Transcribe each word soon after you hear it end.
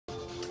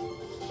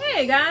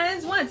Hey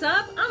guys, what's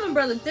up? I'm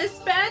Umbrella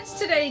Dispatch.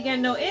 Today you get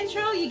no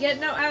intro, you get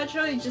no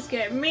outro, you just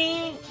get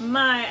me,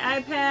 my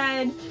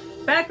iPad,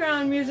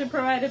 background music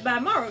provided by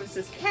Marvel's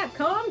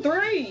Capcom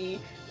 3,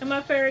 and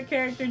my favorite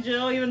character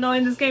Jill, even though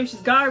in this game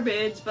she's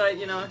garbage, but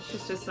you know,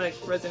 she's just like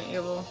Resident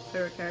Evil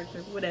favorite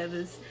character,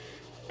 whatevers.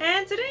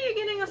 And today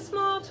you're getting a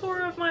small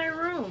tour of my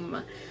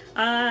room.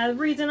 The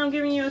reason I'm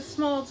giving you a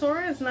small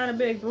tour is not a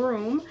big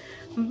room,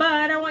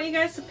 but I want you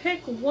guys to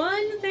pick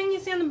one thing you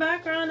see in the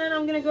background and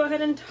I'm going to go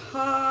ahead and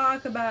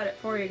talk about it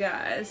for you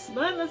guys.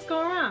 But let's go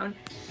around.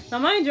 Now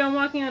mind you, I'm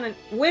walking on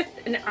with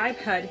an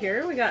iPad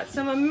here. We got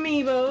some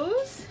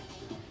amiibos.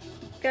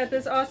 Got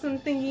this awesome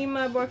thingy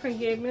my boyfriend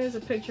gave me. There's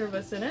a picture of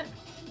us in it.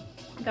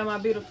 Got my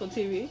beautiful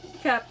TV.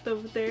 Capped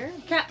over there.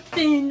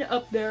 Captain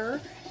up there.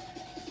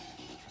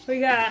 We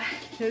got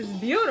this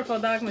beautiful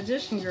Dark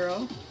Magician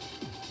girl.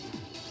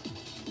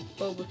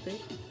 Boba Fett.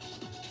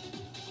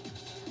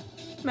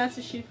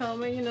 Master Chief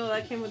helmet, you know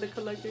that came with the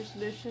collector's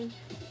edition.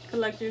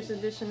 Collector's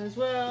edition as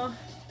well.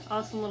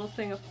 Awesome little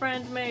thing a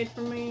friend made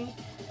for me.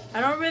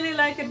 I don't really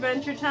like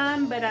Adventure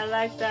Time, but I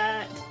like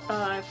that.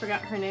 I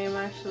forgot her name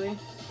actually.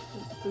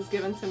 It was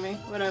given to me.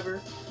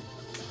 Whatever.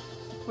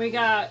 We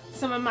got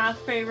some of my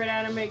favorite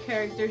anime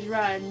characters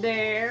right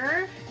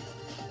there.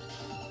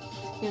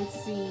 You can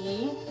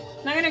see.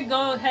 I'm not gonna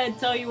go ahead and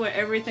tell you what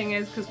everything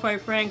is because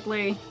quite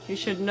frankly you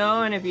should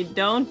know, and if you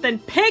don't then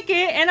pick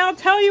it and I'll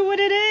tell you what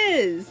it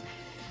is.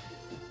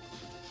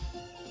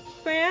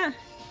 But yeah,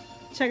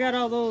 check out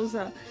all those.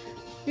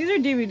 These are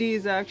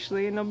DVDs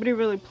actually. Nobody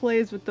really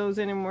plays with those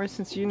anymore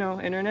since you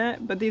know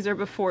internet, but these are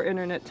before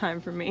internet time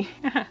for me.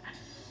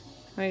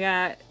 We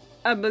got,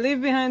 I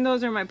believe behind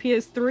those are my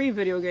PS3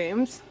 video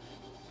games.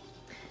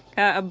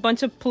 Got a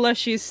bunch of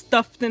plushies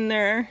stuffed in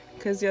there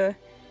because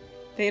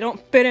they don't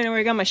fit anywhere.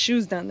 I got my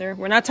shoes down there.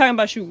 We're not talking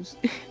about shoes.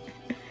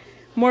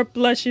 More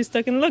plushies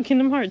stuck in, look,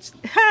 Kingdom Hearts.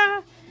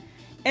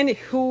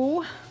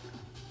 Anywho.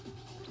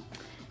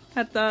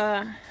 Got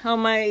all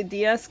my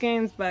DS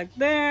games back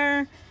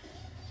there.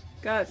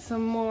 Got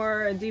some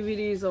more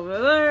DVDs over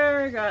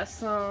there. Got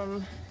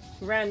some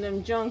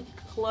random junk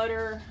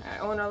clutter. I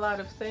own a lot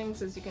of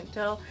things, as you can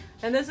tell.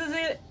 And this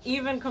isn't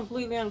even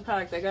completely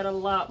unpacked. I got a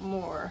lot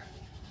more.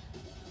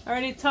 I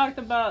already talked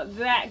about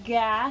that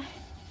guy.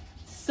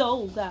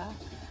 Soul guy.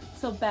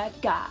 So bad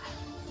guy.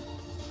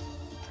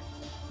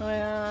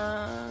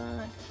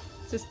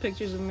 Just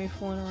pictures of me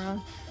fooling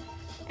around.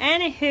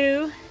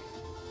 Anywho.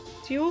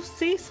 You'll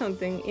see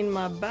something in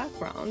my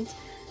background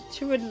that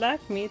you would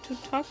like me to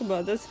talk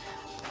about. This,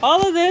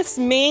 all of this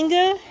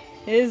manga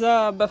is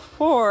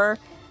before,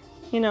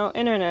 you know,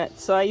 internet.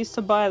 So I used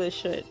to buy this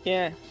shit,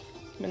 yeah.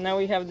 But now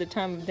we have the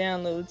time of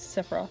downloads,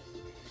 Sephiroth.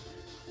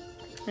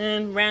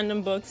 And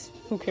random books,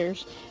 who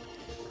cares?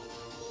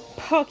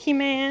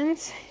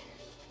 Pokemons.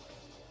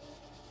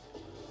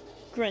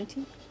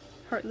 Grunty,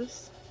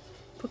 Heartless,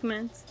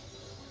 Pokemons.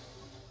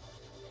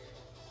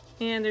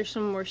 And there's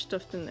some more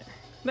stuff in there.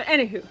 But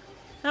anywho.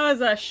 That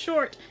was a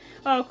short,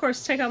 of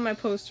course, check out my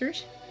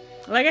posters.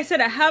 Like I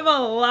said, I have a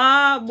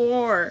lot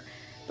more,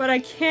 but I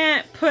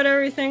can't put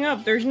everything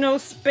up. There's no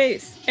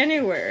space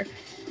anywhere.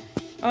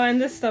 Oh,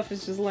 and this stuff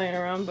is just laying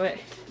around, but I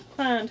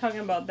plan on talking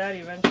about that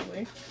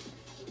eventually.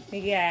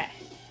 We got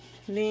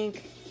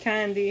Link,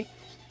 Candy.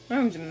 My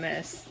room's a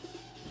mess.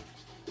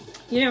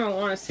 You never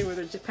want to see where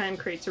the Japan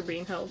crates are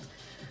being held.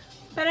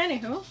 But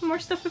anywho, more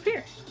stuff up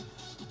here.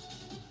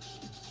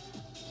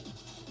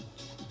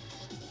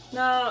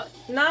 Now,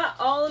 not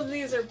all of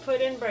these are put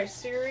in by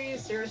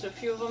series. There's a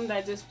few of them that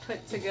I just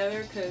put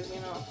together because, you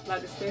know,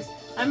 lack of space.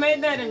 I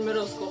made that in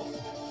middle school.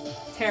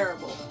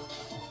 Terrible.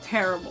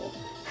 Terrible.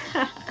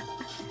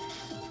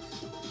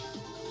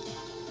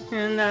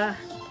 And,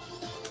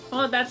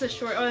 well, that's a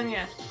short, oh, and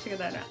yeah, check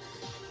that out.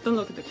 Don't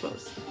look at the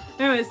clothes.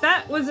 Anyways,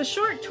 that was a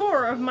short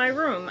tour of my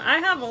room. I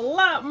have a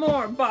lot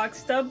more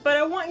boxed up, but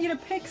I want you to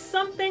pick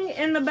something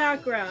in the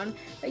background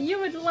that you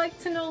would like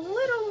to know a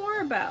little more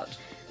about.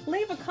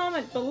 Leave a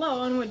comment below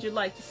on what you'd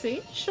like to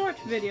see. Short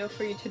video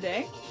for you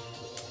today.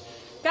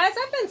 Guys,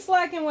 I've been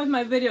slacking with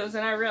my videos and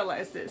I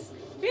realized this.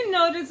 If you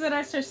notice that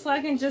I start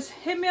slacking, just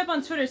hit me up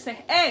on Twitter and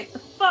say, hey, the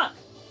fuck?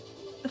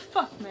 The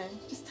fuck, man?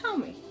 Just tell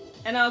me.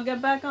 And I'll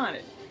get back on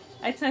it.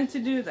 I tend to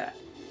do that.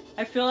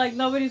 I feel like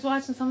nobody's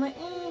watching, so I'm like,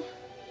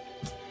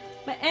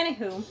 But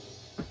anywho,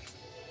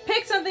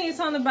 pick something you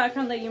saw in the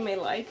background that you may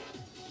like.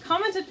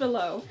 Comment it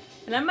below.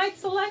 And I might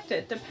select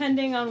it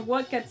depending on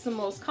what gets the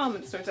most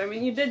comment starts. I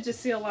mean, you did just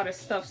see a lot of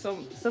stuff, so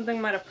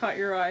something might have caught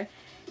your eye.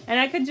 And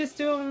I could just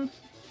do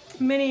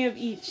many of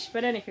each,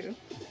 but anywho.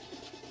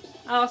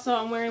 Also,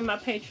 I'm wearing my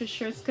Patriots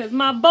shirts because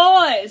my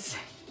boys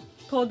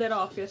pulled it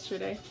off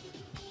yesterday.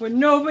 When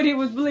nobody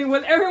was believing,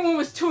 when everyone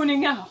was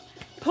tuning out.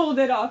 Pulled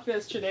it off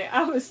yesterday.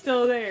 I was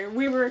still there.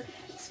 We were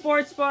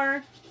sports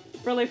bar,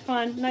 really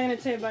fun. Not gonna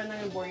tell you about it, not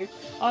gonna bore you.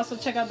 Also,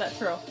 check out that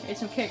throw.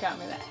 HMK got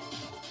me that.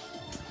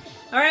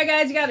 Alright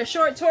guys, you got a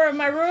short tour of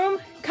my room.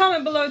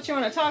 Comment below what you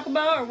want to talk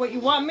about or what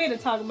you want me to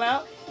talk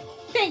about.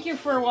 Thank you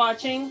for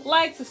watching.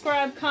 Like,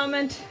 subscribe,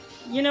 comment.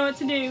 You know what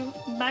to do.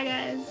 Bye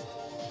guys.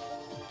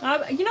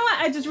 You know what?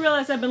 I just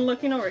realized I've been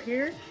looking over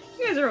here.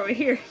 You guys are over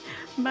here.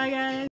 Bye, guys.